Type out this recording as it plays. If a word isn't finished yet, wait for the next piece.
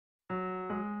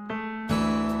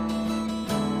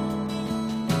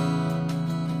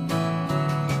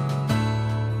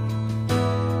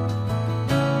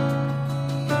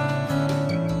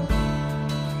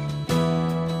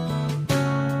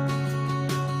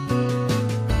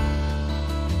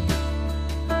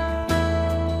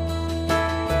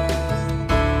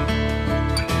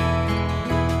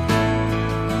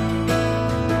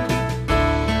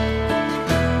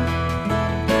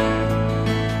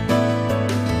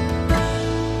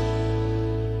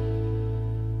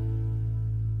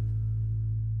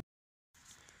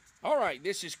Alright,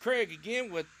 this is Craig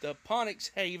again with the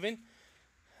Ponics Haven.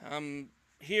 I'm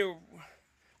here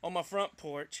on my front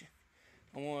porch.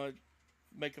 I want to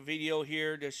make a video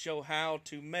here to show how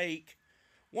to make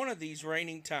one of these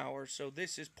raining towers. So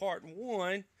this is part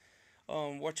one.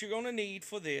 What you're going to need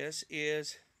for this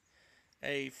is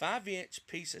a 5-inch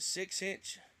piece of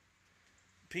 6-inch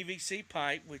PVC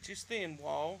pipe, which is thin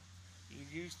wall. You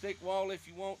can use thick wall if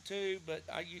you want to, but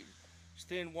I use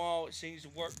thin wall. It seems to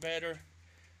work better.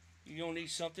 You're going to need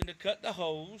something to cut the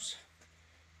holes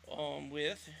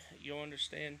with. You'll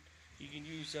understand you can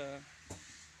use a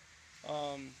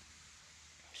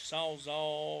Sawzall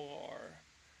or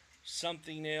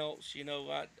something else. You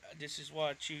know, this is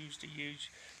what I choose to use.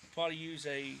 Probably use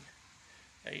a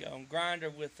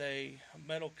grinder with a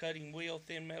metal cutting wheel,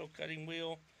 thin metal cutting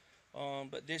wheel.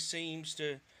 But this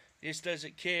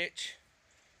doesn't catch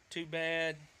too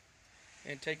bad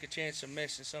and take a chance of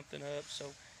messing something up, so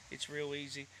it's real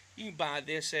easy. You can buy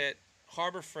this at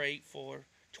Harbor Freight for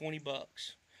 20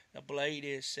 bucks. A blade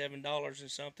is $7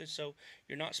 and something, so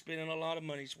you're not spending a lot of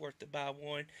money. It's worth to buy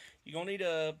one. You're going to need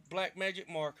a black magic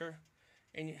marker,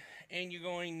 and you're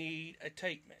going to need a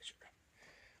tape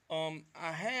measure.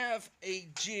 I have a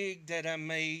jig that I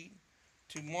made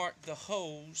to mark the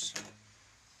holes.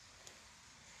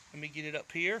 Let me get it up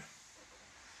here.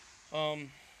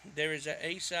 There is an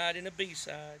A side and a B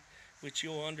side, which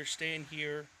you'll understand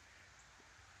here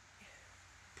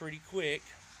pretty quick.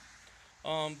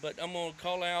 But I'm going to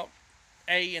call out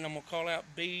A and I'm going to call out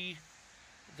B.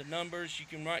 The numbers, you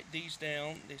can write these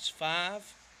down. It's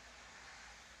 5,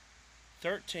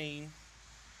 13,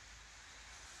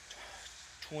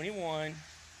 21,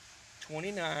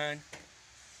 29,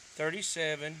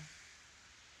 37,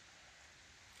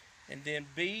 and then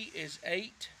B is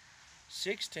 8,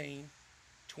 16,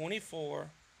 24,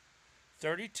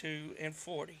 32, and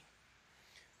 40.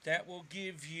 That will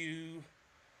give you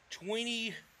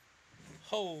 20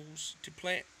 holes to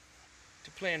plant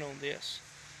on this.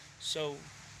 So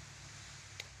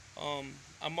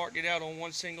I marked it out on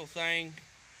one single thing,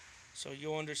 so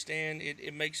you'll understand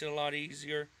it makes it a lot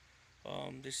easier.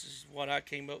 This is what I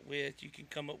came up with. You can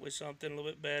come up with something a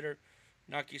little bit better,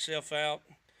 knock yourself out.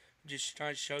 I'm just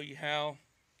trying to show you how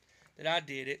that I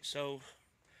did it, so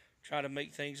try to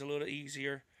make things a little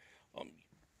easier.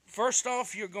 First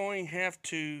off, you're going to have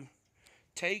to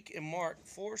take and mark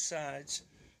 4 sides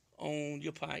on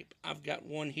your pipe. I've got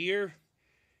one here,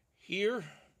 here,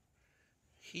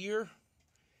 here,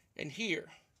 and here.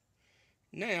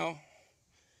 Now,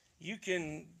 you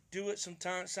can do it some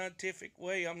scientific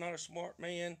way. I'm not a smart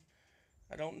man.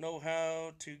 I don't know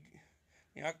how to,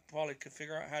 I probably could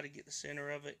figure out how to get the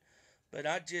center of it, but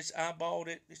I just eyeballed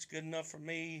it. It's good enough for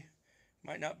me.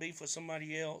 Might not be for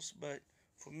somebody else, but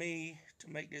for me to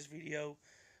make this video,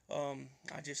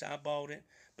 I just eyeballed it.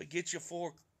 But get your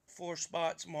four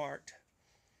spots marked.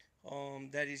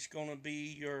 That is going to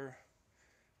be your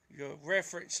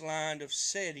reference line of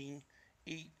setting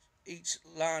each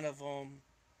line of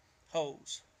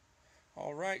holes.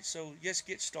 All right, so let's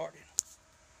get started.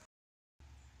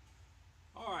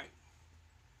 All right,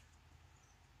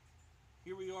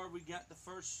 here we are. We got the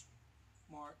first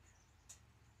mark.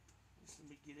 Let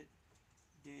me get it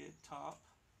dead top.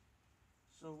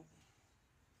 So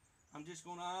I'm just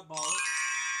going to eyeball it.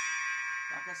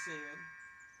 Like I said,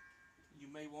 you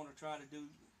may want to try to do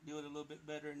it a little bit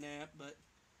better than that, but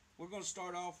we're going to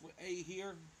start off with A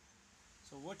here.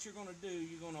 So what you're going to do,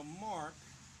 you're going to mark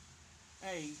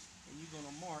A, and you're going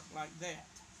to mark like that.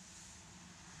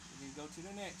 And then go to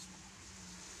the next one.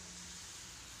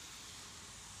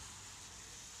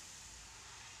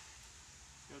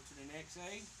 Go to the next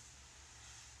A.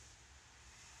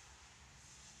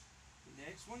 The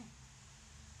next one.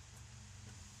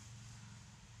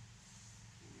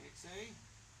 The next A.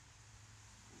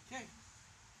 Okay.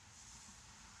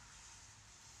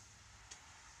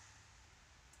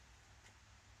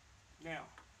 Now,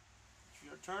 if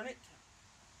you'll turn it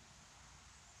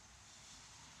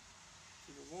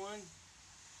to the one,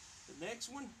 the next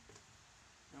one.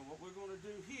 Now what we're going to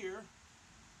do here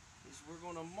is we're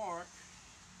going to mark,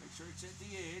 make sure it's at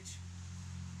the edge,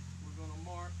 we're going to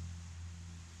mark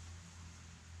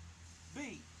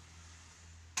B.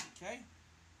 Okay?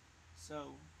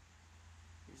 So,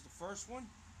 here's the first one,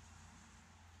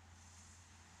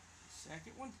 the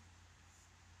second one,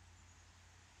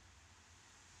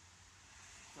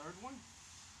 third one,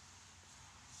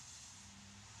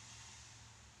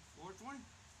 fourth one,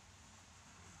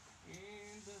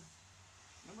 and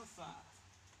number 5.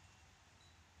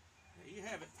 There you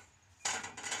have it.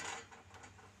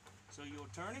 So you'll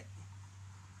turn it.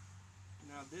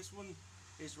 Now this one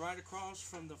is right across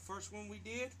from the first one we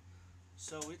did.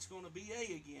 So it's going to be A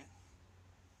again.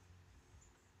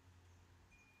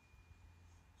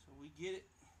 So we get it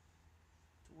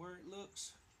to where it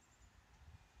looks.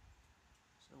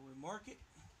 So we mark it.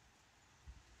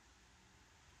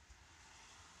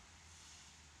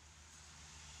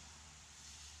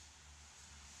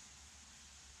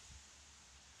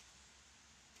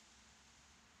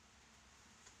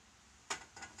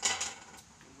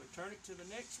 And we turn it to the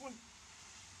next one.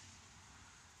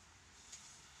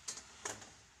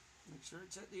 Make sure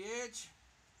it's at the edge.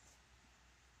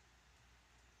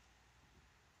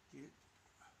 Get it.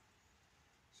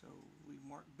 So we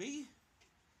mark B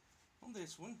on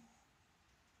this one.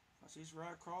 Because it's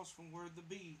right across from where the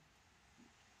B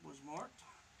was marked.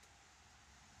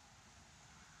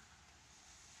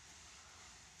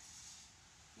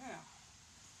 Now,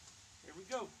 here we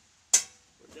go.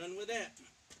 We're done with that.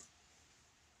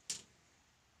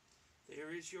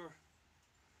 There is your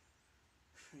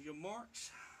marks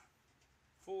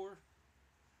for,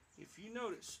 if you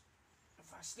notice,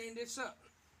 if I stand this up,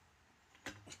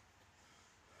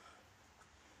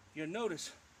 you'll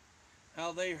notice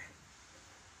how they're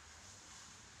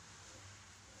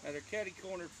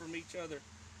catty-cornered from each other,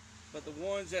 but the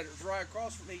ones that are right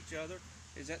across from each other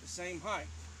is at the same height.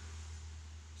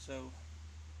 So,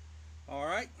 all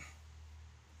right.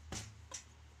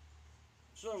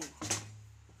 So,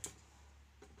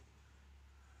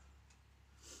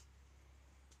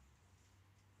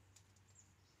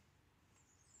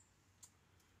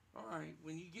 all right,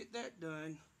 when you get that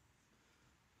done,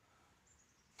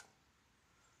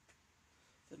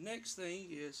 the next thing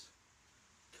is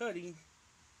cutting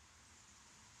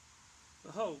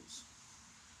the holes.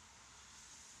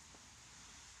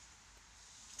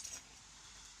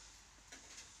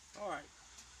 All right.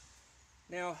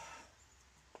 Now,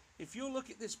 if you look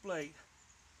at this blade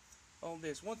on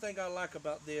this, one thing I like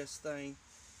about this thing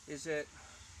is that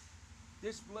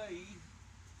this blade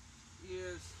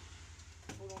is,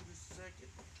 hold on just a second.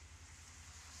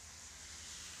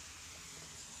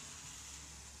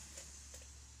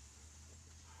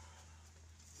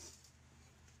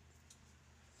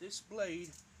 This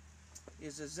blade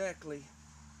is exactly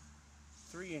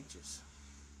 3 inches.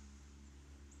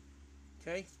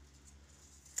 Okay?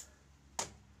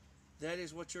 That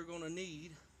is what you're going to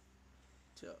need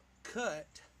to cut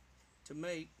to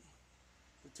make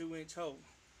the 2-inch hole.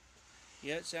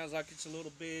 Yeah, it sounds like it's a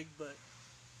little big, but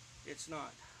it's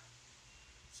not.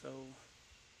 So,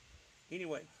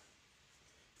 anyway,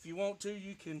 if you want to,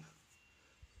 you can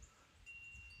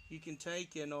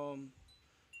take and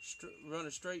run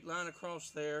a straight line across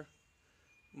there,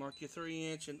 mark your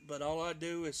 3-inch, but all I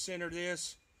do is center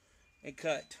this and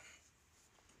cut.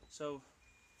 So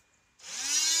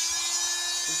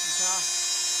this is how.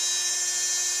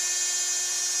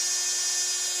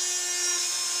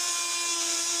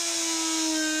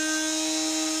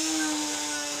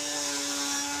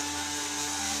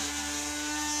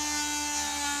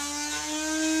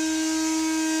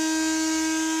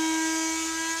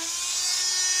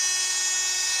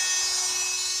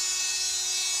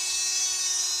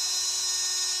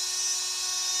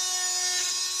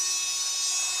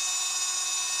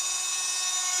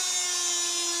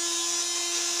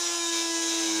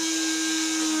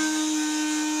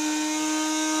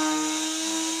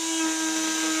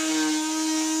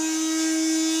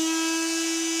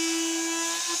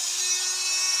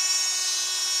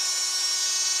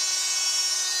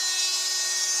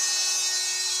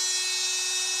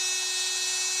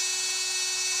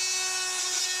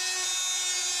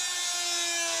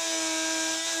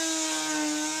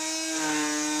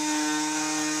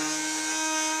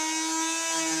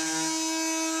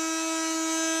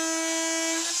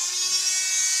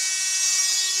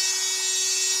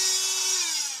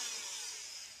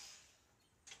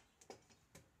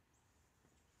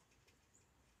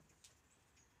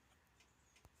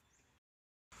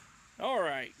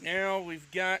 Alright, now we've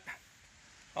got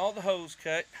all the holes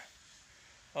cut.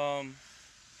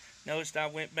 Noticed I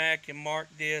went back and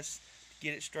marked this to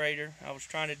get it straighter. I was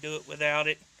trying to do it without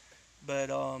it, but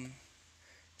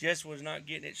just was not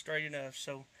getting it straight enough.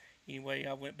 So anyway,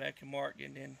 I went back and marked it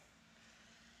and then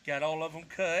got all of them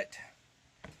cut.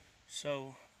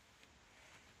 So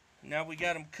now we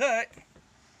got them cut.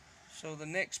 So the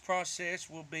next process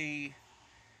will be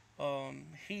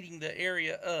heating the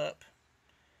area up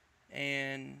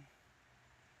and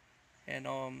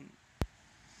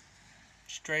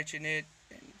stretching it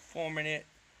and forming it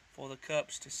for the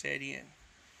cups to set in.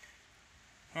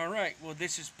 Alright, well,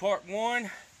 this is part 1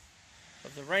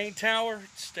 of the rain tower.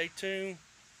 Stay tuned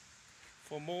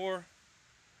for more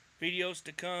videos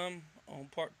to come on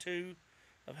part 2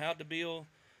 of how to build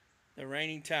the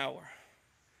raining tower.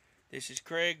 This is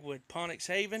Craig with Ponics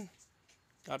Haven.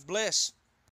 God bless.